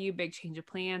to tell you, big change of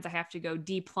plans. I have to go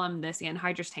deplumb this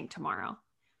anhydrous tank tomorrow,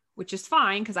 which is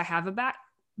fine because I have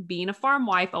being a farm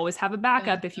wife, always have a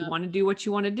backup if you want to do what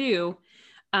you want to do.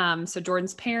 So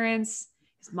Jordan's parents,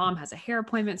 his mom has a hair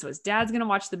appointment. So his dad's going to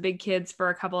watch the big kids for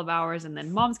a couple of hours. And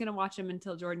then mom's going to watch him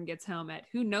until Jordan gets home at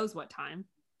who knows what time.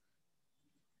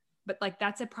 But like,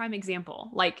 that's a prime example.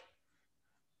 Like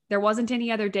there wasn't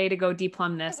any other day to go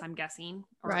deplumb this, I'm guessing,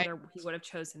 or he would have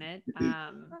chosen it.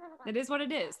 It is what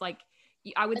it is. Like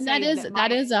I would say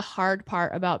that is a hard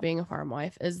part about being a farm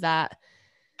wife is that,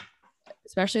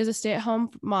 especially as a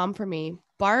stay-at-home mom for me,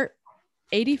 Bart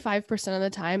 85% of the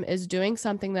time is doing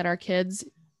something that our kids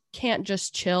can't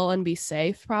just chill and be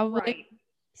safe, probably. Right.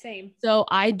 Same. So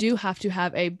I do have to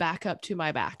have a backup to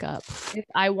my backup if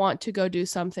I want to go do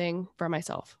something for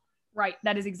myself. Right.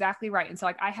 That is exactly right. And so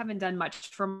like, I haven't done much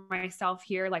for myself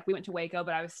here. Like we went to Waco,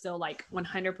 but I was still like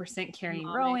 100% carrying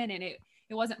Rowan and it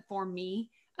wasn't for me.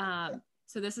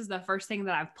 So this is the first thing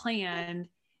that I've planned,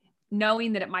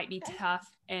 knowing that it might be tough.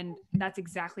 And that's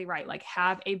exactly right. Like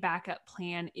have a backup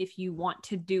plan if you want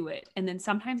to do it. And then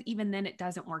sometimes even then it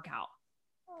doesn't work out.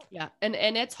 Yeah. And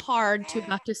it's hard to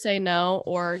have to say no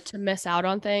or to miss out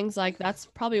on things. Like that's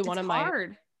probably one of my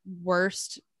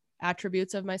worst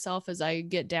attributes of myself is I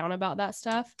get down about that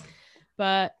stuff,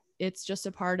 but it's just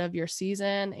a part of your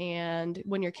season. And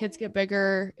when your kids get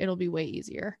bigger, it'll be way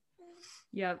easier.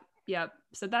 Yep.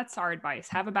 So that's our advice.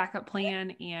 Have a backup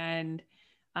plan and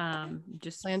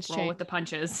just roll with the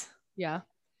punches. Yeah.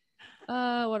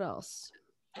 What else?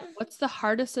 What's the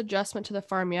hardest adjustment to the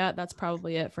farm yet? That's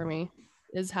probably it for me.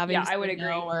 Is having I would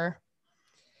agree.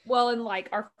 Well, and like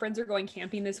our friends are going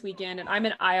camping this weekend and I'm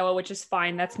in Iowa, which is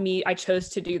fine. That's me. I chose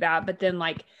to do that. But then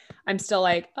like, I'm still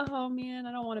like, oh man,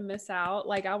 I don't want to miss out.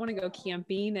 Like I want to go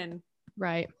camping and.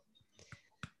 Right.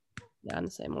 Yeah, in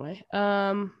the same way.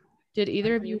 Did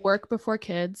either of you work before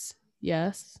kids?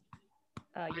 Yes.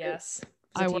 Yes.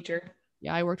 As a teacher.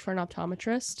 I worked for an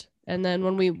optometrist. And then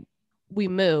when we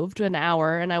moved an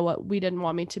hour and we didn't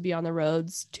want me to be on the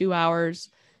roads 2 hours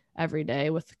every day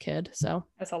with the kid. So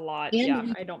that's a lot.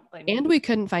 I don't blame you. And we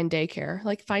couldn't find daycare.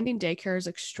 Like finding daycare is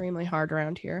extremely hard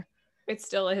around here. It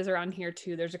still is around here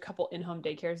too. There's a couple in-home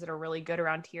daycares that are really good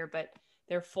around here, but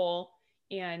they're full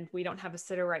and we don't have a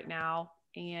sitter right now.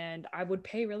 And I would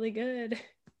pay really good.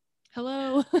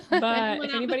 Hello. But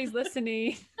if anybody's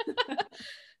listening.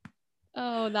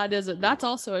 Oh, that's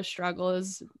also a struggle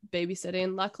is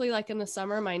babysitting. Luckily, like in the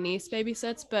summer, my niece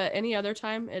babysits, but any other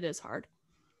time it is hard.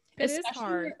 It is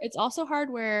hard. It's also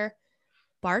hard where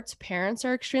Bart's parents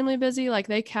are extremely busy. Like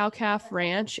they cow-calf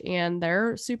ranch and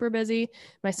they're super busy.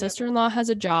 My sister-in-law has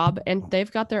a job and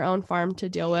they've got their own farm to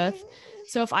deal with.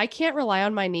 So if I can't rely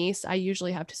on my niece, I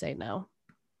usually have to say no.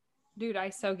 Dude, I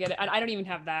so get it. I don't even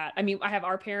have that. I mean, I have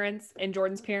our parents and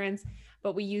Jordan's parents,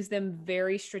 but we use them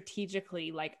very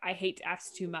strategically. Like I hate to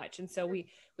ask too much. And so we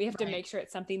have to make sure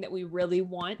it's something that we really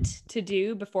want to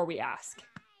do before we ask.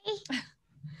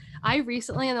 I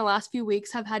recently in the last few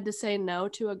weeks have had to say no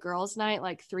to a girls' night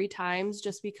like 3 times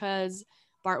just because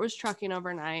Bart was trucking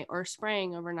overnight or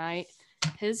spraying overnight.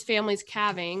 His family's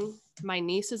calving. My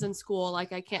niece is in school.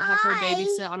 Like I can't have her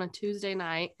babysit on a Tuesday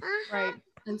night. Right.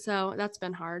 And so that's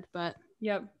been hard, but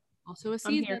yep. Also a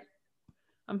season.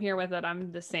 I'm here with it.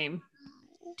 I'm the same.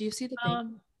 Do you see the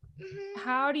baby?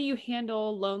 How do you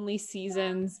handle lonely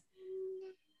seasons?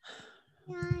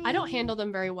 I don't handle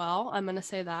them very well. I'm going to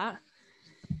say that.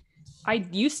 I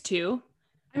used to.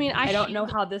 I mean, I don't know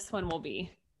how this one will be.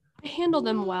 I handle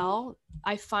them well.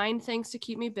 I find things to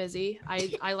keep me busy.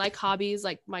 I like hobbies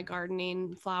like my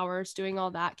gardening, flowers, doing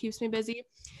all that keeps me busy.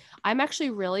 I'm actually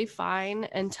really fine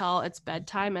until it's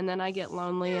bedtime and then I get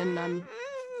lonely and I'm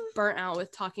burnt out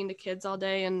with talking to kids all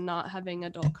day and not having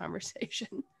adult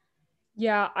conversation.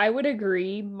 Yeah, I would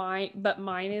agree. Mine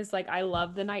is like I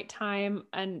love the nighttime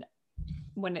and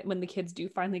when the kids do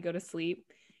finally go to sleep.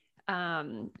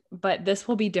 But this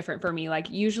will be different for me.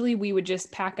 Like usually we would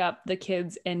just pack up the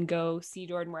kids and go see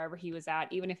Jordan wherever he was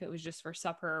at, even if it was just for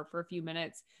supper or for a few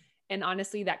minutes. And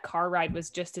honestly, that car ride was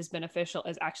just as beneficial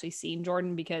as actually seeing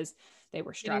Jordan because they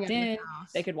were strapped in.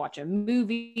 They could watch a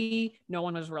movie. No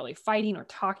one was really fighting or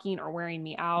talking or wearing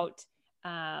me out.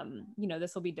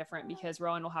 This will be different because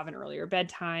Rowan will have an earlier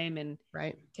bedtime and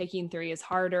taking 3 is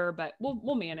harder, but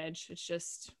we'll manage. It's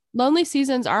just lonely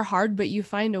seasons are hard, but you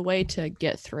find a way to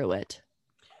get through it.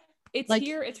 It's like,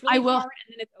 here. It's really hard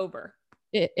and then it's over.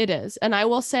 It is. And I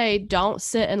will say, don't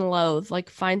sit and loathe, like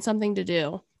find something to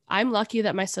do. I'm lucky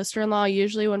that my sister-in-law,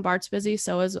 usually when Bart's busy,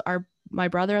 so is my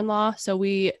brother-in-law. So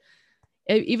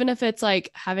even if it's like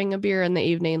having a beer in the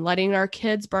evening, letting our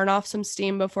kids burn off some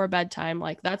steam before bedtime,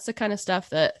 like that's the kind of stuff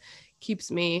that keeps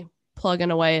me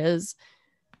plugging away.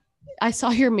 I saw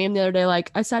your meme the other day,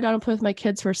 like I sat down and played with my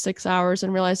kids for 6 hours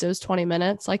and realized it was 20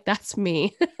 minutes. Like that's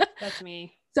me. That's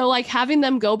me. So like having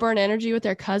them go burn energy with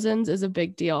their cousins is a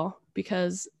big deal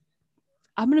because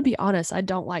I'm going to be honest, I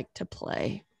don't like to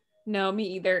play. No,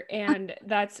 me either. And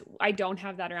I don't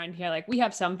have that around here. Like we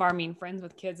have some farming friends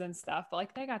with kids and stuff, but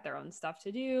like they got their own stuff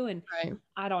to do. And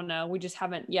I don't know. We just I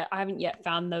haven't yet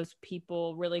found those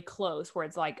people really close where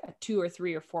it's like a 2 or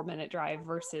 3 or 4 minute drive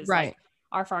versus like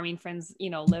our farming friends,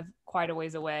 live quite a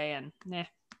ways away and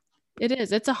It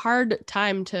is. It's a hard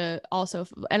time to also.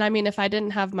 And I mean, if I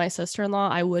didn't have my sister-in-law,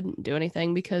 I wouldn't do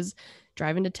anything because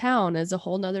driving to town is a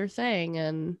whole nother thing.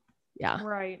 And yeah.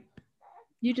 Right.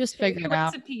 You just figure it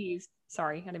out. Recipes.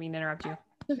 Sorry, I didn't mean to interrupt you.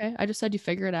 Okay. I just said you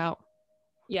figure it out.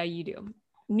 Yeah, you do.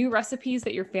 New recipes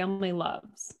that your family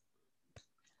loves.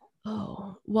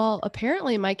 Oh, well,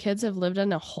 apparently my kids have lived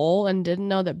in a hole and didn't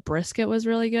know that brisket was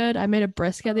really good. I made a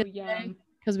brisket the other day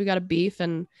because we got a beef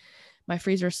and my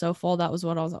freezer's so full. That was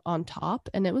what I was on top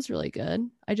and it was really good.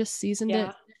 I just seasoned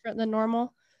it different than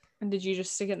normal. And did you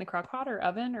just stick it in the crock pot or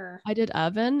oven or? I did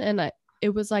oven and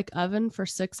it was like oven for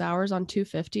 6 hours on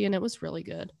 250 and it was really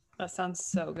good. That sounds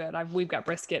so good. We've got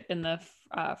brisket in the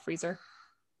freezer.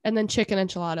 And then chicken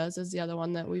enchiladas is the other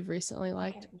one that we've recently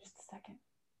liked. Okay, just a second.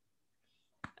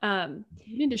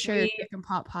 You need to share your chicken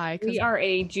pot pie. We are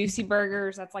a Juicy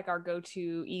Burgers. That's like our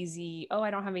go-to easy. Oh,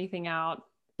 I don't have anything out.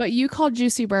 But you call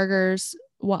Juicy Burgers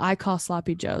what I call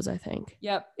Sloppy Joe's, I think.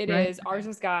 Yep, it is. Ours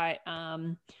has got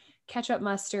ketchup,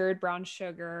 mustard, brown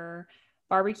sugar,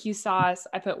 barbecue sauce.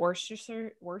 I put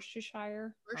Worcestershire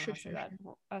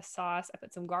sauce. I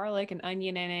put some garlic and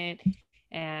onion in it,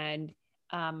 and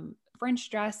French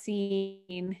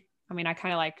dressing. I mean, I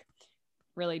kind of like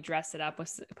really dress it up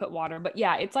with put water, but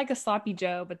yeah, it's like a Sloppy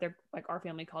Joe, but they're like, our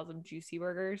family calls them Juicy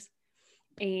Burgers.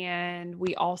 And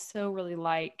we also really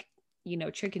like, you know,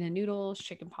 chicken and noodles,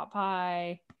 chicken pot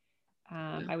pie.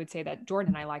 I would say that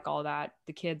Jordan and I like all that.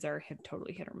 The kids are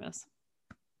totally hit or miss.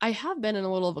 I have been in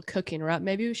a little of a cooking rut.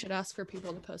 Maybe we should ask for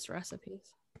people to post recipes.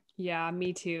 Yeah,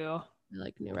 me too. I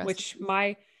like new recipes. Which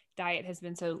my diet has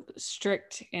been so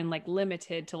strict and like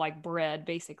limited to like bread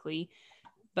basically.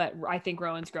 But I think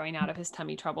Rowan's growing out of his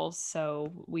tummy troubles.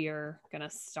 So we are going to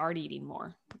start eating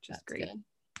more, which is great. Good.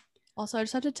 Also, I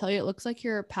just have to tell you, it looks like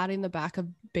you're patting the back of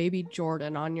baby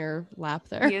Jordan on your lap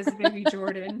there. He is baby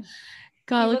Jordan.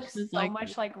 God, he looks so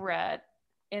much like Rhett.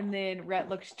 And then Rhett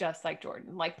looks just like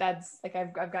Jordan. Like that's like,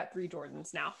 I've got 3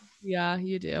 Jordans now. Yeah,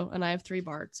 you do. And I have 3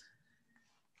 Barts.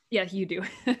 Yeah, you do.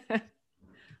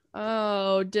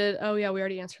 Oh, yeah, we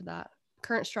already answered that.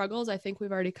 Current struggles. I think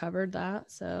we've already covered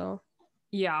that. So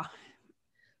yeah.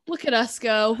 Look at us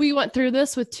go. We went through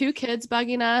this with 2 kids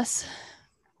bugging us,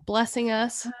 blessing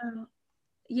us.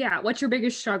 Yeah. What's your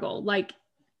biggest struggle? Like,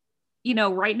 you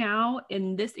know, right now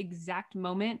in this exact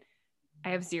moment,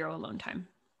 I have 0 alone time.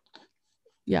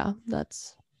 Yeah,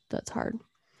 that's hard.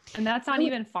 And that's not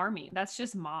even farming. That's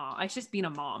just mom. It's just being a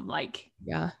mom. Like,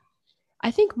 yeah.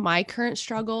 I think my current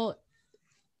struggle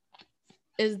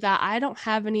is that I don't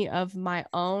have any of my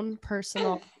own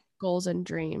personal goals and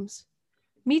dreams.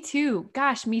 Me too.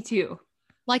 Gosh, me too.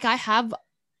 Like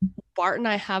Bart and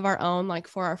I have our own, like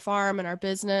for our farm and our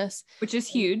business, which is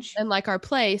huge, and like our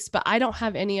place, but I don't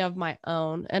have any of my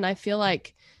own. And I feel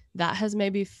like that has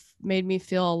maybe made me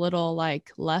feel a little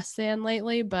like less than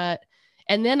lately.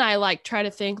 And then I like try to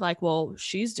think like, well,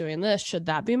 she's doing this. Should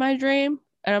that be my dream?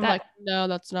 And I'm like, no,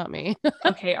 that's not me.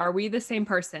 Okay. Are we the same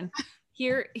person?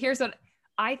 Here's what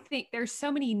I think. There's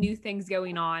so many new things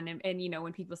going on. And, you know,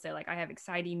 when people say like, I have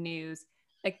exciting news,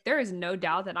 like there is no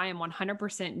doubt that I am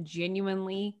 100%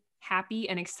 genuinely happy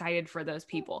and excited for those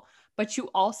people. But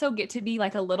you also get to be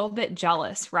like a little bit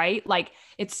jealous, right? Like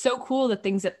it's so cool the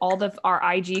things that all of our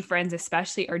IG friends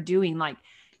especially are doing, like,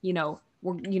 you know,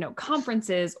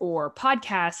 conferences or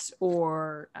podcasts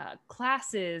or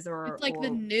classes or it's like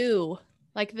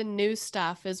the new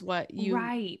stuff is what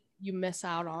you miss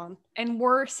out on. And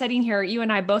we're sitting here, you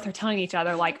and I both are telling each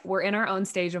other like we're in our own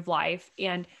stage of life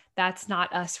and that's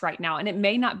not us right now. And it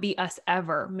may not be us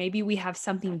ever. Maybe we have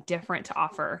something different to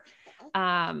offer.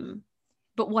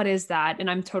 But what is that? And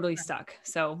I'm totally stuck.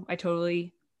 So I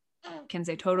totally can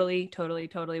say totally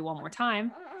one more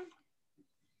time.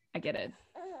 I get it.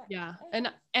 Yeah. And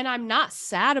I'm not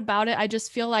sad about it. I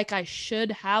just feel like I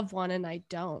should have one and I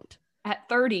don't. At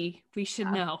 30, we should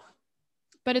know.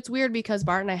 But it's weird because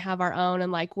Bart and I have our own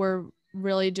and like we're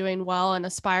really doing well and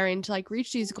aspiring to like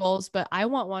reach these goals, but I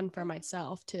want one for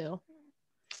myself too.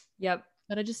 Yep.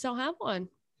 But I just don't have one.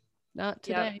 Not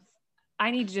today. Yep.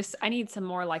 I need some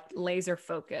more like laser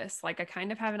focus. Like I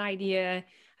kind of have an idea.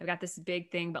 I've got this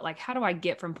big thing, but like, how do I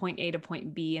get from point A to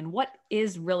point B? And what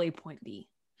is really point B?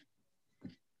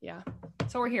 Yeah.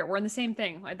 So we're here. We're in the same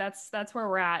thing. Like that's where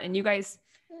we're at. And you guys,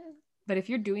 but if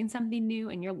you're doing something new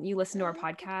and you listen to our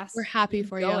podcast, we're happy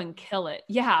for you. Go and kill it.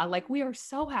 Yeah. Like we are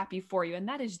so happy for you. And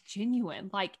that is genuine.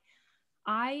 Like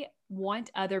I want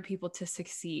other people to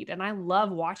succeed and I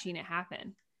love watching it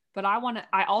happen. But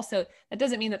that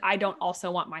doesn't mean that I don't also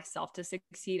want myself to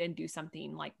succeed and do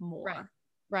something like more.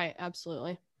 Right.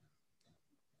 Absolutely.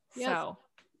 So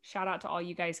shout out to all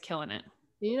you guys killing it.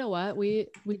 You know what? We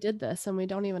did this and we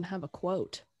don't even have a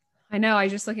quote. I know. I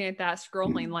was just looking at that,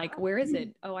 scrolling like, where is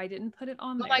it? Oh, I didn't put it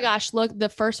on there. Oh my gosh. Look, the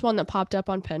first one that popped up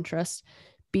on Pinterest.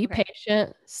 Be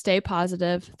patient, stay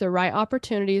positive. The right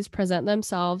opportunities present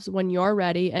themselves when you're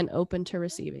ready and open to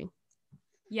receiving.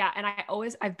 Yeah. And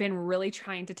I've been really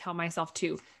trying to tell myself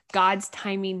too, God's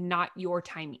timing, not your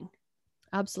timing.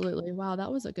 Absolutely. Wow.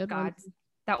 That was a good one.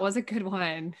 That was a good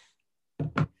one.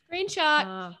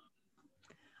 Screenshot.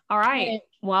 All right. Okay.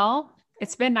 Well,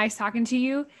 it's been nice talking to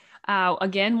you.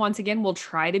 Once again, we'll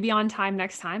try to be on time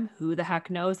next time. Who the heck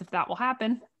knows if that will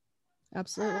happen?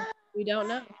 Absolutely. We don't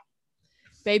know.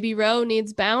 Baby Roe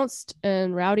needs bounced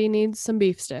and Rowdy needs some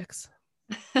beef sticks.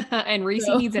 And Reese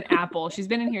needs an apple. She's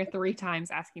been in here 3 times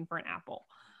asking for an apple.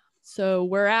 So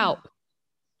we're out.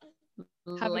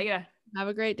 Later. Have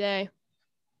a great day.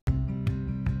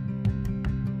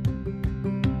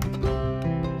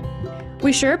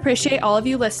 We sure appreciate all of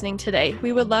you listening today.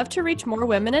 We would love to reach more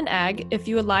women in ag. If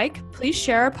you would like, please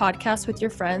share our podcast with your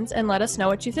friends and let us know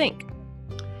what you think.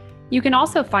 You can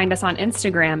also find us on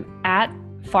Instagram at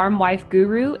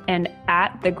FarmWifeGuru and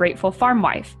at The Grateful Farm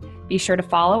Wife. Be sure to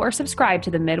follow or subscribe to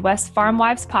the Midwest Farm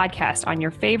Wives podcast on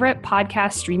your favorite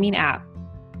podcast streaming app.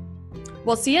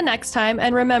 We'll see you next time.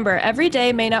 And remember, every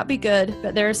day may not be good,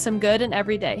 but there is some good in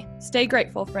every day. Stay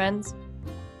grateful, friends.